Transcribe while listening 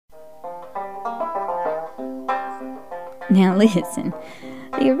Now listen,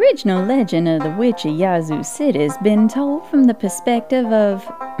 the original legend of the Witch of Yazoo City has been told from the perspective of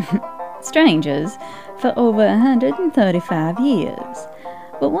strangers for over 135 years.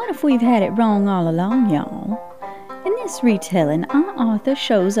 But what if we've had it wrong all along, y'all? In this retelling, our author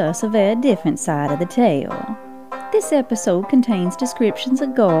shows us a very different side of the tale. This episode contains descriptions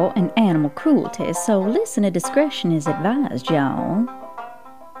of gore and animal cruelty, so listener discretion is advised, y'all.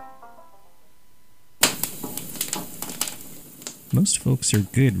 Most folks are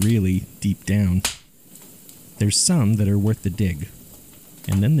good, really, deep down. There's some that are worth the dig,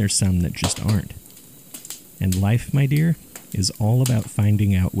 and then there's some that just aren't. And life, my dear, is all about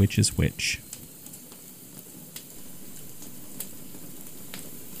finding out which is which.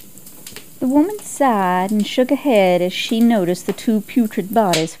 The woman sighed and shook her head as she noticed the two putrid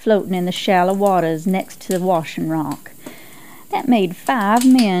bodies floating in the shallow waters next to the washing rock. That made 5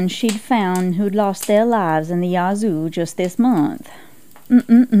 men she'd found who'd lost their lives in the Yazoo just this month.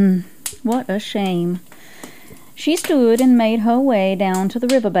 What a shame. She stood and made her way down to the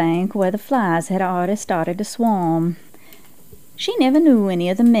riverbank where the flies had already started to swarm. She never knew any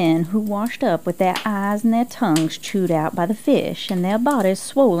of the men who washed up with their eyes and their tongues chewed out by the fish and their bodies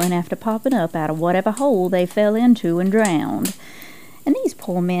swollen after popping up out of whatever hole they fell into and drowned. And these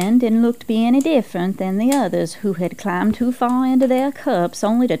poor men didn't look to be any different than the others who had climbed too far into their cups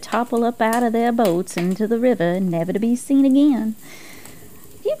only to topple up out of their boats into the river, never to be seen again.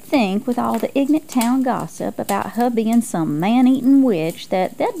 You'd think, with all the ignorant town gossip about her being some man-eating witch,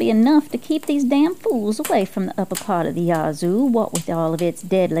 that there'd be enough to keep these damn fools away from the upper part of the Yazoo, what with all of its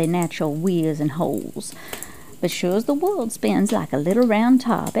deadly natural weirs and holes. But sure as the world spins like a little round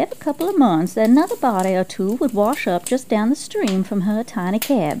top, every couple of months another body or two would wash up just down the stream from her tiny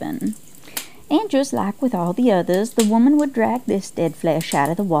cabin. And just like with all the others, the woman would drag this dead flesh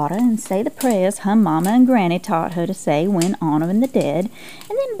out of the water and say the prayers her mama and granny taught her to say when honoring the dead,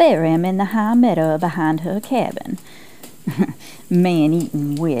 and then bury 'em in the high meadow behind her cabin.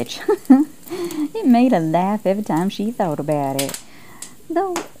 Man-eating witch. It made her laugh every time she thought about it.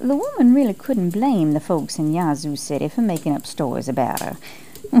 Though the woman really couldn't blame the folks in Yazoo City for making up stories about her.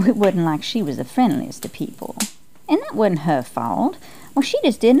 It wasn't like she was the friendliest of people. And that wasn't her fault. Well, she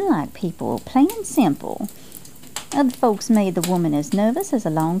just didn't like people, plain and simple. Other folks made the woman as nervous as a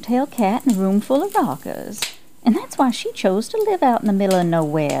long-tailed cat in a room full of rockers. And that's why she chose to live out in the middle of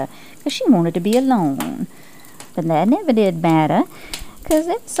nowhere, 'cause she wanted to be alone. But that never did matter, 'cause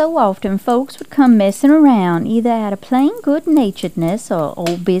every so often folks would come messing around, either out of plain good-naturedness or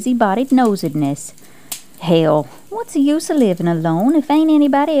old busy-bodied nosedness. Hell, what's the use of living alone if ain't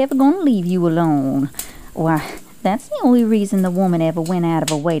anybody ever gonna leave you alone? Why, that's the only reason the woman ever went out of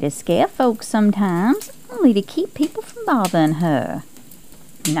her way to scare folks sometimes, only to keep people from bothering her.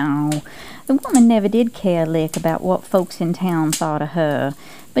 No, the woman never did care a lick about what folks in town thought of her,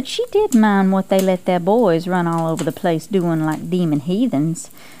 but she did mind what they let their boys run all over the place doing like demon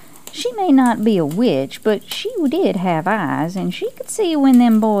heathens. She may not be a witch, but she did have eyes, and she could see when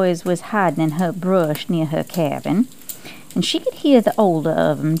them boys was hiding in her brush near her cabin. And she could hear the older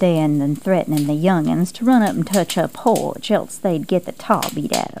of 'em daring and threatening the young'uns to run up and touch her porch, else they'd get the tar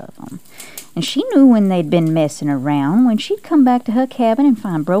beat out of 'em. And she knew when they'd been messing around, when she'd come back to her cabin and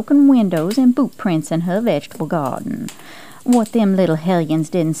find broken windows and boot prints in her vegetable garden. What them little hellions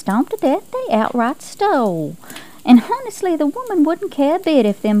didn't stomp to death, they outright stole. And honestly, the woman wouldn't care a bit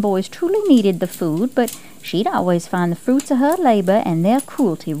if them boys truly needed the food, but she'd always find the fruits of her labor and their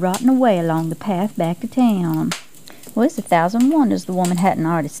cruelty rotting away along the path back to town. Well, it's 1,000 wonders the woman hadn't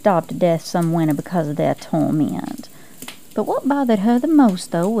already starved to death some winter because of their torment. But what bothered her the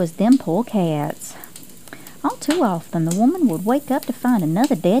most, though, was them poor cats. All too often, the woman would wake up to find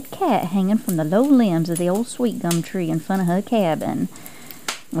another dead cat hanging from the low limbs of the old sweet gum tree in front of her cabin.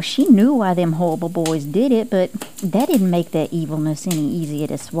 Well, she knew why them horrible boys did it, but that didn't make their evilness any easier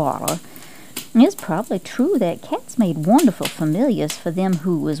to swallow. It's probably true that cats made wonderful familiars for them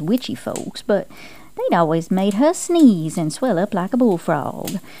who was witchy folks, but they'd always made her sneeze and swell up like a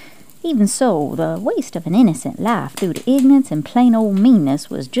bullfrog. Even so, the waste of an innocent life due to ignorance and plain old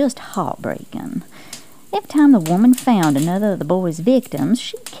meanness was just heartbreaking. Every time the woman found another of the boy's victims,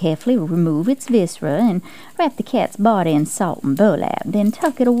 she'd carefully remove its viscera and wrap the cat's body in salt and burlap, then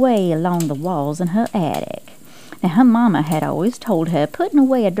tuck it away along the walls in her attic. Now, her mama had always told her putting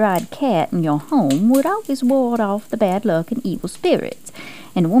away a dried cat in your home would always ward off the bad luck and evil spirits,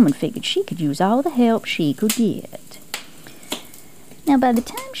 and the woman figured she could use all the help she could get. Now, by the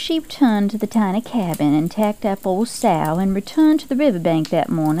time she returned to the tiny cabin and tacked up old Sal and returned to the riverbank that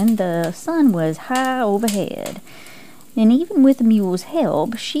morning, the sun was high overhead. And even with the mule's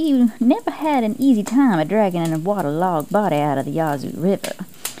help, she never had an easy time of dragging a waterlogged body out of the Yazoo River.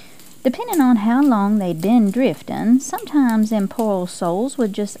 Depending on how long they'd been drifting, sometimes them poor old souls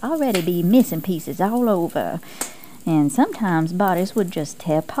would just already be missing pieces all over. And sometimes bodies would just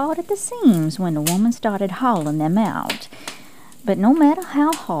tear apart at the seams when the woman started hauling them out. But no matter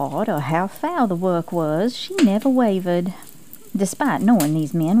how hard or how foul the work was, she never wavered. Despite knowing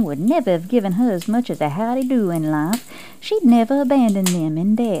these men would never have given her as much as a howdy-do in life, she'd never abandoned them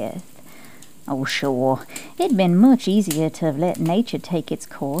in death. Oh, sure, it'd been much easier to have let nature take its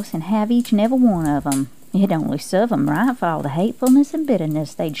course and have each and every one of 'em. It'd only serve 'em right for all the hatefulness and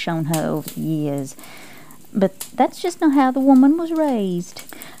bitterness they'd shown her over the years. But that's just not how the woman was raised.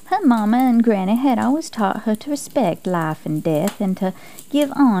 Her mama and granny had always taught her to respect life and death and to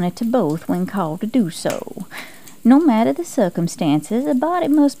give honor to both when called to do so. No matter the circumstances, a body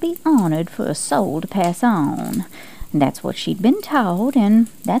must be honored for a soul to pass on. That's what she'd been taught, and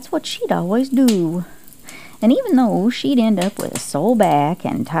that's what she'd always do. And even though she'd end up with a sore back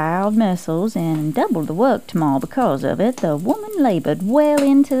and tired muscles and double the work tomorrow because of it, the woman labored well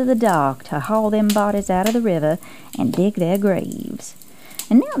into the dark to haul them bodies out of the river and dig their graves.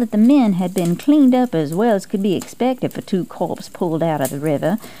 And now that the men had been cleaned up as well as could be expected for 2 corpses pulled out of the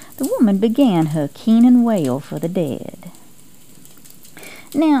river, the woman began her keening wail for the dead.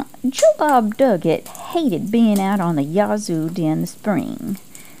 Now, Joe Bob Duggett hated being out on the Yazoo during the spring.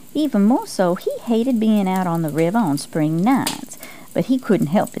 Even more so, he hated being out on the river on spring nights, but he couldn't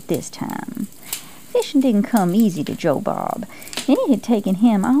help it this time. Fishing didn't come easy to Joe Bob, and it had taken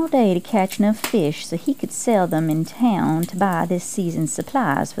him all day to catch enough fish so he could sell them in town to buy this season's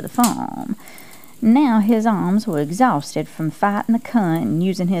supplies for the farm. Now his arms were exhausted from fighting the current and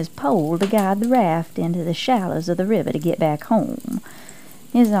using his pole to guide the raft into the shallows of the river to get back home.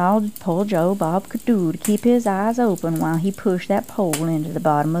 Is all poor Joe Bob could do to keep his eyes open while he pushed that pole into the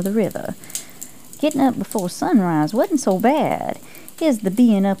bottom of the river. Getting up before sunrise wasn't so bad. It's the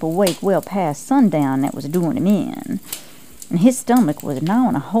being up awake well past sundown that was doing him in. And his stomach was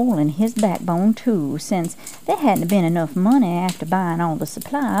gnawing a hole in his backbone too, since there hadn't been enough money after buying all the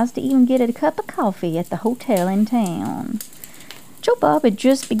supplies to even get a cup of coffee at the hotel in town. Joe Bob had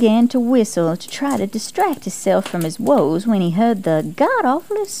just began to whistle to try to distract himself from his woes when he heard the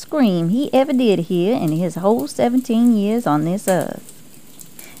god-awfulest scream he ever did hear in his whole 17 years on this earth.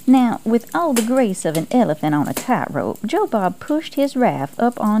 Now, with all the grace of an elephant on a tightrope, Joe Bob pushed his raft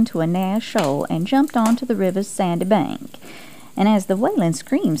up onto a narrow shoal and jumped onto the river's sandy bank. And as the wailing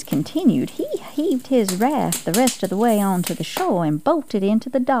screams continued, he heaved his raft the rest of the way onto the shore and bolted into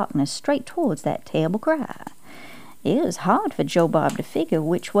the darkness straight towards that terrible cry. It was hard for Joe Bob to figure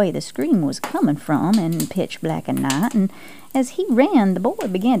which way the scream was coming from in pitch black of night, and as he ran, the boy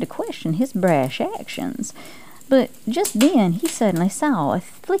began to question his brash actions. But just then he suddenly saw a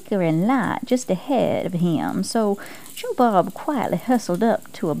flickering light just ahead of him, so Joe Bob quietly hustled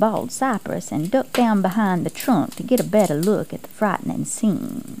up to a bald cypress and ducked down behind the trunk to get a better look at the frightening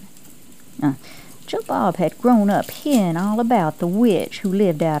scene. Joe Bob had grown up hearing all about the witch who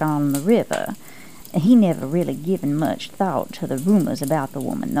lived out on the river. He never really given much thought to the rumors about the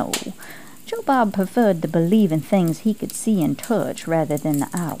woman, though. Joe Bob preferred to believe in things he could see and touch rather than the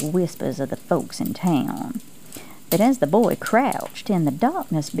idle whispers of the folks in town. But as the boy crouched in the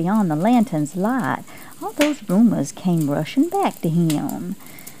darkness beyond the lantern's light, all those rumors came rushing back to him.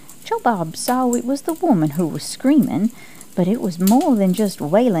 Joe Bob saw it was the woman who was screaming, but it was more than just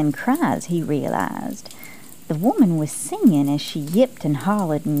wailing cries, he realized. The woman was singing as she yipped and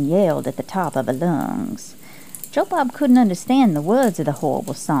hollered and yelled at the top of her lungs. Joe Bob couldn't understand the words of the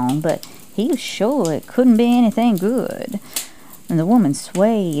horrible song, but he was sure it couldn't be anything good. And the woman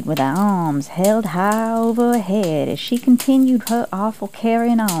swayed with her arms held high over her head as she continued her awful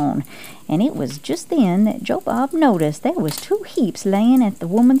carrying on, and it was just then that Joe Bob noticed there was 2 heaps laying at the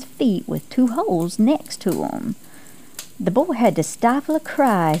woman's feet with 2 holes next to 'em. The boy had to stifle a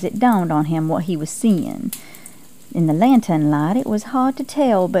cry as it dawned on him what he was seeing. In the lantern light it was hard to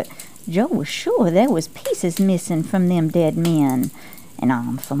tell, but Joe was sure there was pieces missing from them dead men. An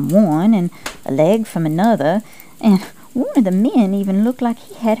arm from one and a leg from another, and one of the men even looked like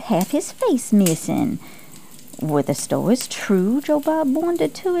he had half his face missing. Were the stories true, Joe Bob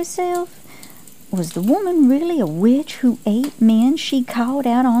wondered to himself? Was the woman really a witch who ate men she caught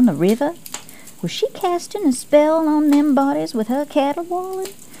out on the river? Was she casting a spell on them bodies with her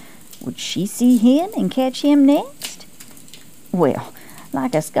caterwauling? Would she see him and catch him next? Well,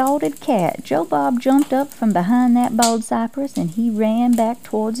 like a scalded cat, Joe Bob jumped up from behind that bald cypress and he ran back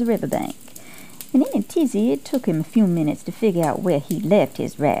towards the riverbank. And in a tizzy, it took him a few minutes to figure out where he left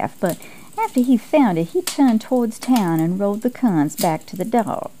his raft, but After he found it, he turned towards town and rode the cons back to the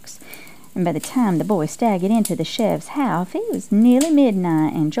docks. And by the time the boy staggered into the sheriff's house, it was nearly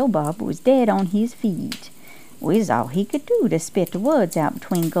midnight, and Joe Bob was dead on his feet. It was all he could do to spit the words out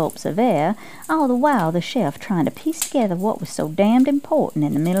between gulps of air, all the while the sheriff trying to piece together what was so damned important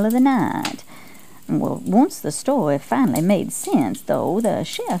in the middle of the night. Well, once the story finally made sense, though, the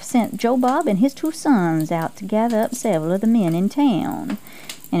sheriff sent Joe Bob and his 2 sons out to gather up several of the men in town.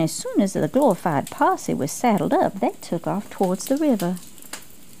 And as soon as the glorified posse was saddled up, they took off towards the river.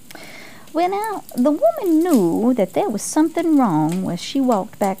 Well, now, the woman knew that there was something wrong when she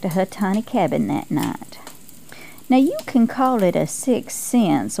walked back to her tiny cabin that night. Now, you can call it a sixth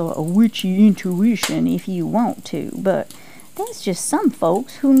sense or a witchy intuition if you want to, but there's just some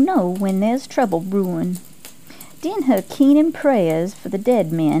folks who know when there's trouble brewing. In her keening prayers for the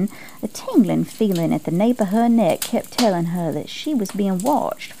dead men, a tingling feeling at the nape of her neck kept telling her that she was being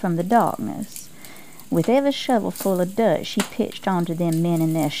watched from the darkness. With every shovelful of dirt she pitched onto them men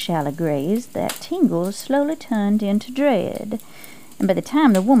in their shallow graves, that tingle slowly turned into dread. And by the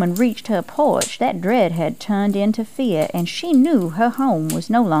time the woman reached her porch, that dread had turned into fear, and she knew her home was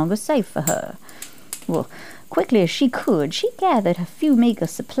no longer safe for her. Well, quickly as she could, she gathered a few meager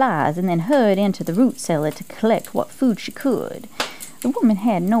supplies and then hurried into the root cellar to collect what food she could. The woman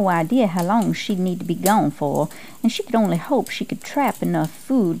had no idea how long she'd need to be gone for, and she could only hope she could trap enough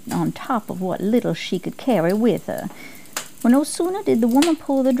food on top of what little she could carry with her. Well, no sooner did the woman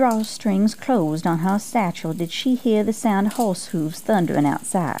pull the drawstrings closed on her satchel did she hear the sound of horse hooves thundering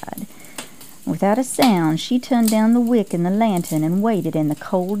outside. Without a sound, she turned down the wick in the lantern and waited in the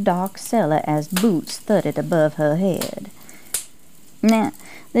cold, dark cellar as boots thudded above her head. Now,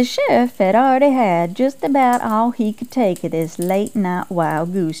 the sheriff had already had just about all he could take of this late-night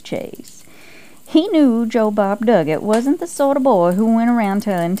wild goose chase. He knew Joe Bob Duggett wasn't the sort of boy who went around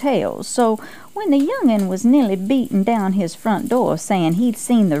telling tales, so when the young'un was nearly beating down his front door saying he'd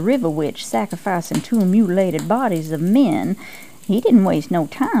seen the river witch sacrificing 2 mutilated bodies of men, he didn't waste no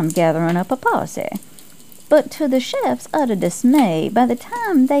time gathering up a posse. But to the sheriff's utter dismay, by the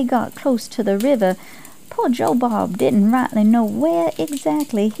time they got close to the river, poor Joe Bob didn't rightly know where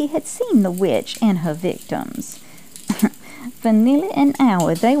exactly he had seen the witch and her victims. For nearly an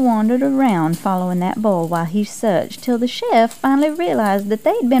hour they wandered around following that boy while he searched, till the sheriff finally realized that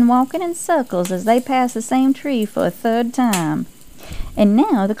they'd been walking in circles as they passed the same tree for a 3rd time. And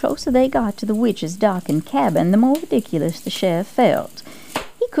now, the closer they got to the witch's darkened cabin, the more ridiculous the sheriff felt.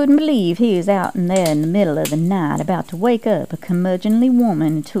 He couldn't believe he was out in there in the middle of the night about to wake up a curmudgeonly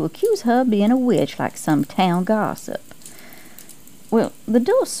woman to accuse her of being a witch like some town gossip. Well, the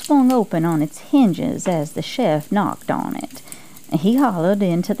door swung open on its hinges as the sheriff knocked on it. He hollered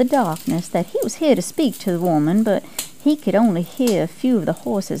into the darkness that he was here to speak to the woman, but he could only hear a few of the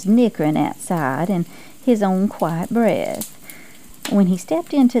horses nickering outside and his own quiet breath. When he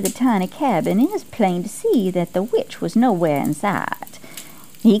stepped into the tiny cabin, it was plain to see that the witch was nowhere in sight.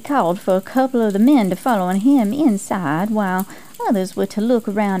 He called for a couple of the men to follow him inside, while others were to look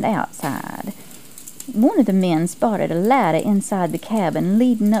around outside. One of the men spotted a ladder inside the cabin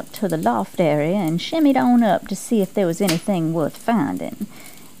leading up to the loft area and shimmied on up to see if there was anything worth finding.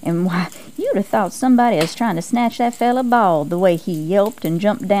 And why, you'd have thought somebody was trying to snatch that fella bald, the way he yelped and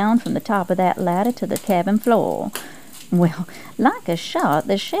jumped down from the top of that ladder to the cabin floor. Well, like a shot,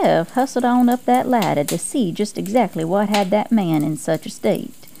 the sheriff hustled on up that ladder to see just exactly what had that man in such a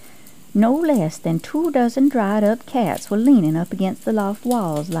state. No less than 24 dried-up cats were leaning up against the loft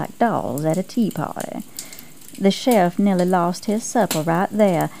walls like dolls at a tea party. The sheriff nearly lost his supper right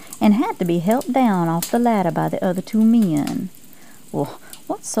there and had to be helped down off the ladder by the other 2 men. Well,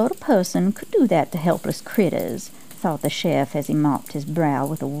 what sort of person could do that to helpless critters? Thought the sheriff as he mopped his brow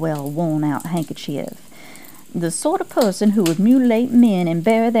with a well-worn-out handkerchief. The sort of person who would mutilate men and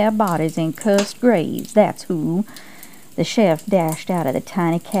bury their bodies in cursed graves, that's who. The sheriff dashed out of the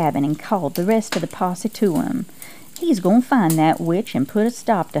tiny cabin and called the rest of the posse to him. He's going to find that witch and put a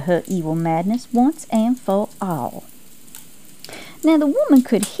stop to her evil madness once and for all. Now, the woman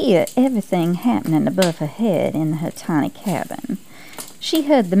could hear everything happening above her head in her tiny cabin. She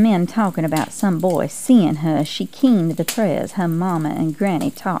heard the men talking about some boy seeing her as she keened the prayers her mama and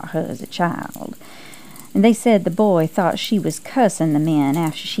granny taught her as a child. And they said the boy thought she was cussing the men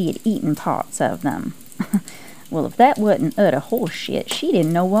after she had eaten parts of them. Well, if that wasn't utter horse shit, she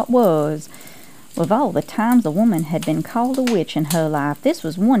didn't know what was. With all the times the woman had been called a witch in her life, this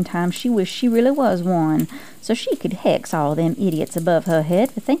was one time she wished she really was one, so she could hex all them idiots above her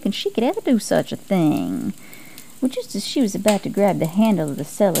head for thinking she could ever do such a thing. Well, just as she was about to grab the handle of the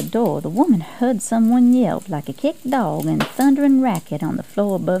cellar door, the woman heard someone yelp like a kicked dog and a thundering racket on the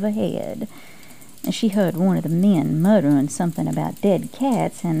floor above her head. And she heard one of the men muttering something about dead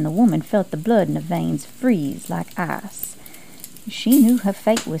cats, and the woman felt the blood in her veins freeze like ice. She knew her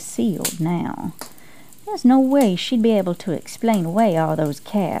fate was sealed now. There's no way she'd be able to explain away all those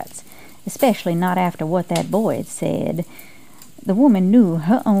cats, especially not after what that boy had said. The woman knew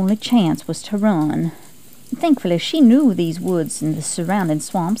her only chance was to run. Thankfully, she knew these woods and the surrounding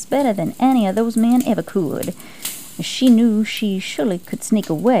swamps better than any of those men ever could. She knew she surely could sneak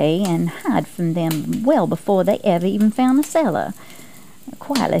away and hide from them well before they ever even found the cellar.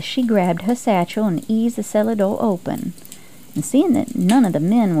 Quietly, she grabbed her satchel and eased the cellar door open. And seeing that none of the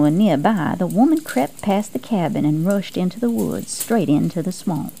men were nearby, the woman crept past the cabin and rushed into the woods, straight into the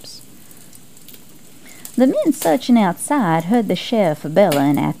swamps. The men searching outside heard the sheriff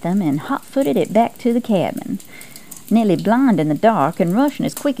bellowing at them and hot-footed it back to the cabin. Nearly blind in the dark and rushing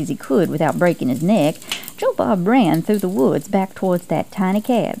as quick as he could without breaking his neck, Joe Bob ran through the woods back towards that tiny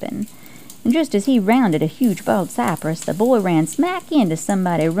cabin. And just as he rounded a huge bald cypress, the boy ran smack into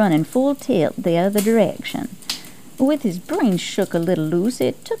somebody running full tilt the other direction. With his brains shook a little loose,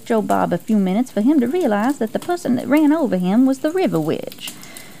 it took Joe Bob a few minutes for him to realize that the person that ran over him was the river witch.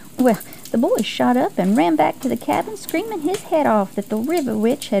 Well, the boy shot up and ran back to the cabin, screaming his head off that the river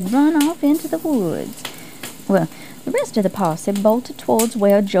witch had run off into the woods. Well, the rest of the posse bolted towards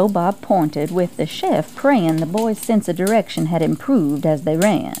where Joe Bob pointed, with the sheriff praying the boy's sense of direction had improved as they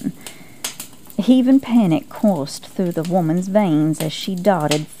ran. Heaving panic coursed through the woman's veins as she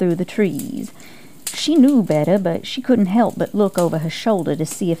darted through the trees. She knew better, but she couldn't help but look over her shoulder to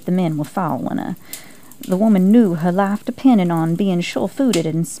see if the men were following her. The woman knew her life depended on being sure-footed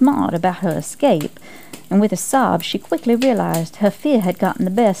and smart about her escape, and with a sob she quickly realized her fear had gotten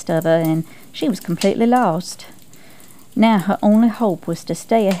the best of her and she was completely lost. Now her only hope was to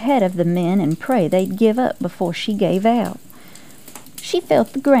stay ahead of the men and pray they'd give up before she gave out. She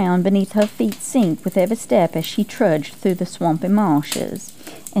felt the ground beneath her feet sink with every step as she trudged through the swampy marshes.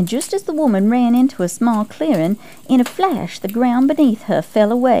 And just as the woman ran into a small clearing, in a flash the ground beneath her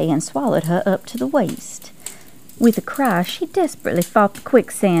fell away and swallowed her up to the waist. With a cry, she desperately fought the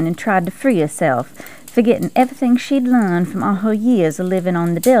quicksand and tried to free herself, forgetting everything she'd learned from all her years of living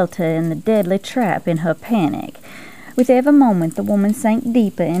on the Delta and the deadly trap in her panic. With every moment the woman sank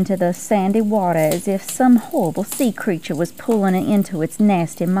deeper into the sandy water as if some horrible sea creature was pulling her into its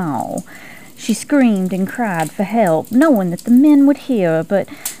nasty maw. She screamed and cried for help, knowing that the men would hear her, but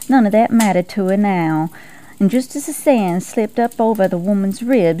none of that mattered to her now. And just as the sand slipped up over the woman's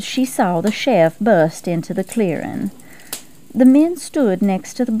ribs, she saw the sheriff burst into the clearing. The men stood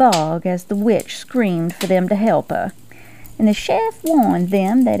next to the bog as the witch screamed for them to help her. And the sheriff warned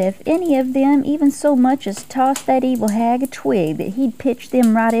them that if any of them even so much as tossed that evil hag a twig, that he'd pitch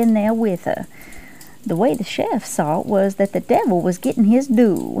them right in there with her. The way the sheriff saw it was that the devil was getting his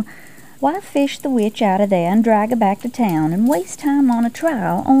due. Why fish the witch out of there and drag her back to town and waste time on a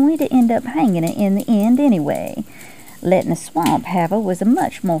trial only to end up hanging her in the end anyway? Letting a swamp have her was a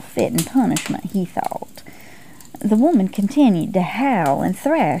much more fitting punishment, he thought. The woman continued to howl and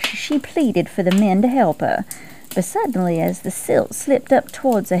thrash as she pleaded for the men to help her. But suddenly, as the silt slipped up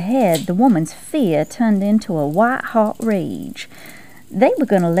towards her head, the woman's fear turned into a white-hot rage. They were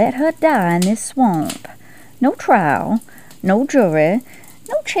going to let her die in this swamp. No trial, no jury,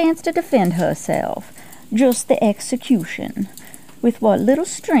 no chance to defend herself, just the execution. With what little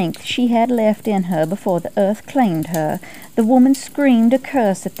strength she had left in her before the earth claimed her, the woman screamed a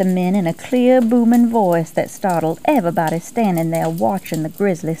curse at the men in a clear, booming voice that startled everybody standing there watching the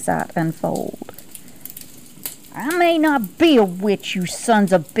grisly sight unfold. I may not be a witch, you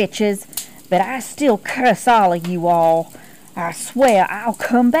sons of bitches, but I still curse all of you all. I swear I'll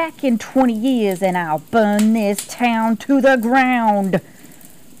come back in 20 years and I'll burn this town to the ground.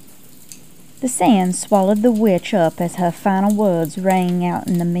 The sand swallowed the witch up as her final words rang out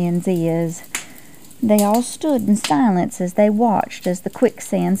in the men's ears. They all stood in silence as they watched as the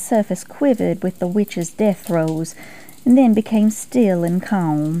quicksand surface quivered with the witch's death throes, and then became still and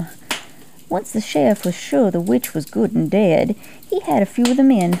calm. Once the sheriff was sure the witch was good and dead, he had a few of the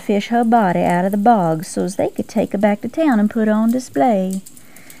men fish her body out of the bog so as they could take her back to town and put her on display.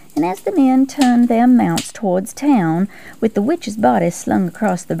 And as the men turned their mounts towards town, with the witch's body slung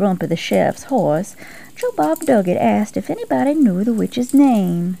across the rump of the sheriff's horse, Joe Bob Duggett asked if anybody knew the witch's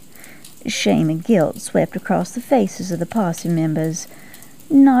name. Shame and guilt swept across the faces of the posse members.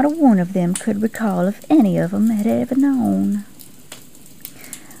 Not a one of them could recall if any of them had ever known.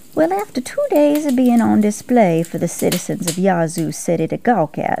 Well, after 2 days of being on display for the citizens of Yazoo City to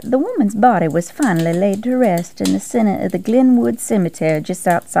gawk at, the woman's body was finally laid to rest in the center of the Glenwood Cemetery just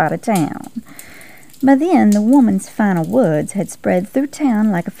outside of town. By then, the woman's final words had spread through town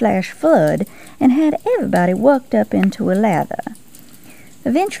like a flash flood and had everybody worked up into a lather.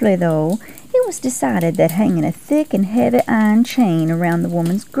 Eventually, though, it was decided that hanging a thick and heavy iron chain around the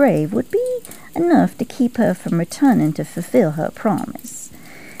woman's grave would be enough to keep her from returning to fulfill her promise.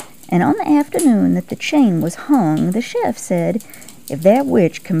 And on the afternoon that the chain was hung, the sheriff said, "If that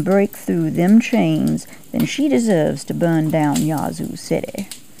witch can break through them chains, then she deserves to burn down Yazoo City."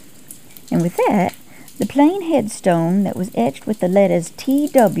 And with that, the plain headstone that was etched with the letters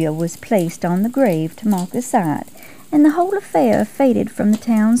T.W. was placed on the grave to mark the site, and the whole affair faded from the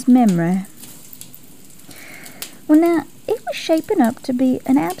town's memory. Well, now, it was shaping up to be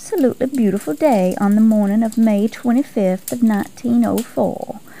an absolutely beautiful day on the morning of May 25th of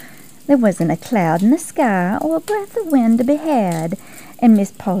 1904. There wasn't a cloud in the sky or a breath of wind to be had, and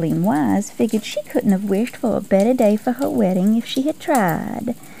Miss Pauline Wise figured she couldn't have wished for a better day for her wedding if she had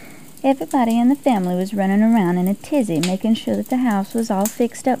tried. Everybody in the family was running around in a tizzy, making sure that the house was all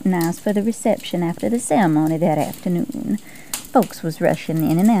fixed up nice for the reception after the ceremony that afternoon. Folks was rushing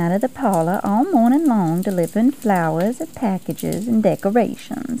in and out of the parlor all morning long, delivering flowers and packages and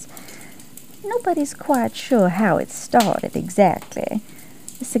decorations. Nobody's quite sure how it started exactly.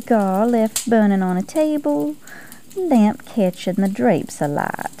 A cigar left burning on a table, a lamp catching the drapes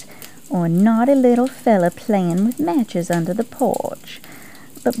alight, or a naughty little fella playing with matches under the porch.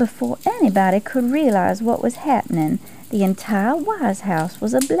 But before anybody could realize what was happening, the entire Wise house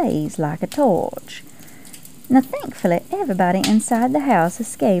was ablaze like a torch. Now, thankfully, everybody inside the house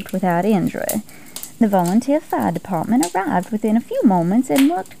escaped without injury. The volunteer fire department arrived within a few moments and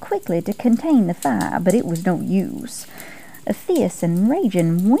worked quickly to contain the fire, but it was no use. A fierce and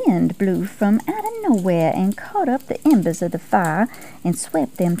raging wind blew from out of nowhere and caught up the embers of the fire and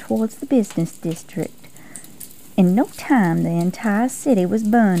swept them towards the business district. In no time, the entire city was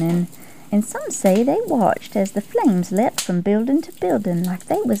burning, and some say they watched as the flames leapt from building to building like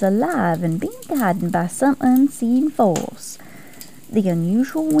they was alive and being guided by some unseen force. The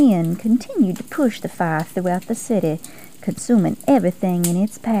unusual wind continued to push the fire throughout the city, consuming everything in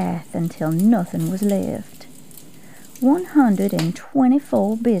its path until nothing was left.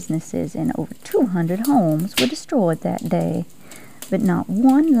 124 businesses and over 200 homes were destroyed that day, but not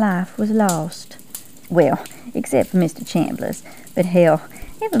one life was lost. Well, except for Mr. Chandler's, but hell,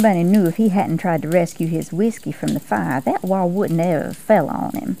 everybody knew if he hadn't tried to rescue his whiskey from the fire, that wall wouldn't ever fell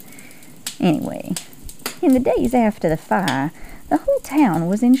on him. Anyway, in the days after the fire, the whole town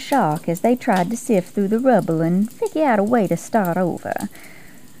was in shock as they tried to sift through the rubble and figure out a way to start over.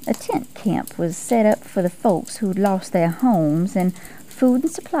 A tent camp was set up for the folks who'd lost their homes, and food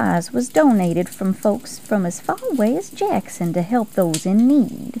and supplies was donated from folks from as far away as Jackson to help those in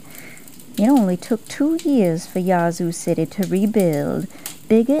need. It only took 2 years for Yazoo City to rebuild,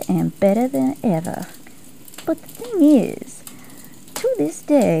 bigger and better than ever. But the thing is, to this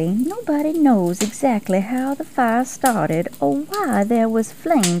day, nobody knows exactly how the fire started or why there was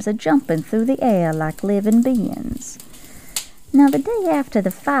flames a-jumping through the air like living beings. Now, the day after the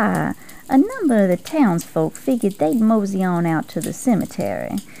fire, a number of the townsfolk figured they'd mosey on out to the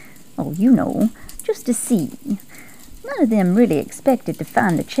cemetery. Oh, you know, just to see. None of them really expected to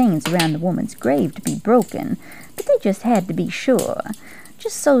find the chains around the woman's grave to be broken, but they just had to be sure,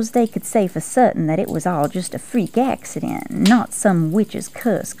 just so's they could say for certain that it was all just a freak accident, not some witch's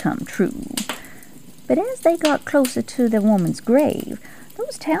curse come true. But as they got closer to the woman's grave,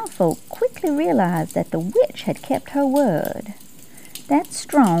 those townfolk quickly realized that the witch had kept her word. That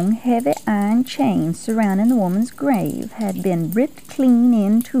strong, heavy iron chain surrounding the woman's grave had been ripped clean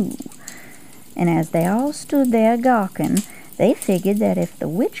in two. And as they all stood there gawking, they figured that if the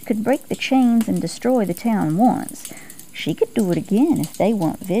witch could break the chains and destroy the town once, she could do it again if they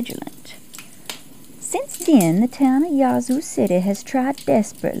weren't vigilant. Since then, the town of Yazoo City has tried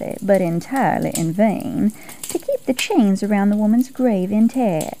desperately, but entirely in vain, to keep the chains around the woman's grave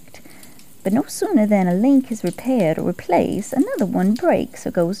intact. But no sooner than a link is repaired or replaced, another one breaks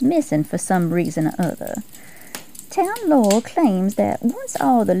or goes missing for some reason or other. Town lore claims that once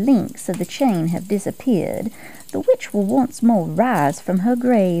all the links of the chain have disappeared, the witch will once more rise from her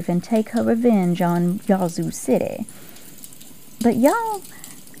grave and take her revenge on Yazoo City. But y'all,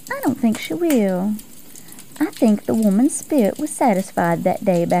 I don't think she will. I think the woman's spirit was satisfied that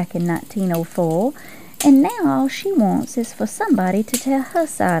day back in 1904, and now all she wants is for somebody to tell her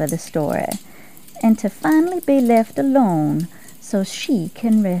side of the story, and to finally be left alone so she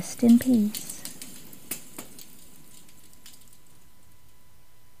can rest in peace.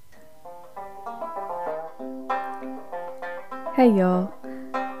 Hey y'all,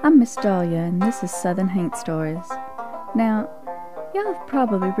 I'm Miss Dahlia and this is Southern Haint Stories. Now, y'all have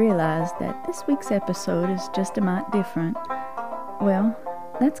probably realized that this week's episode is just a mite different. Well,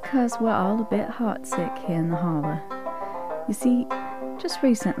 that's 'cause we're all a bit heartsick here in the holler. You see, just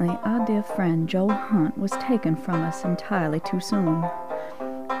recently our dear friend Joel Hunt was taken from us entirely too soon.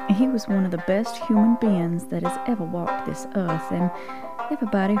 He was one of the best human beings that has ever walked this earth, and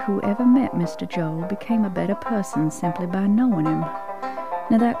everybody who ever met Mr. Joel became a better person simply by knowing him.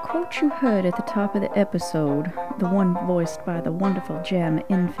 Now that quote you heard at the top of the episode, the one voiced by the wonderful Jem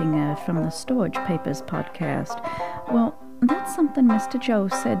Infinger from the Storage Papers podcast, well, that's something Mr. Joe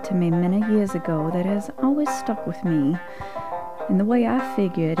said to me many years ago that has always stuck with me. And the way I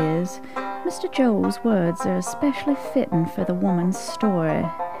figure it is, Mr. Joe's words are especially fitting for the woman's story,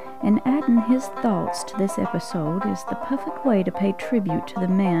 and adding his thoughts to this episode is the perfect way to pay tribute to the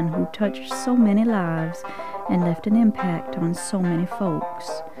man who touched so many lives and left an impact on so many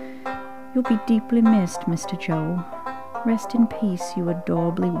folks. You'll be deeply missed, Mr. Joe. Rest in peace, you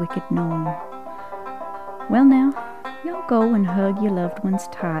adorably wicked gnome. Well now, y'all go and hug your loved ones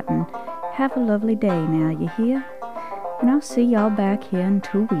tight and have a lovely day now, you hear? And I'll see y'all back here in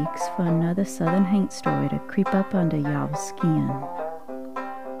 2 weeks for another Southern Haint story to creep up under y'all's skin.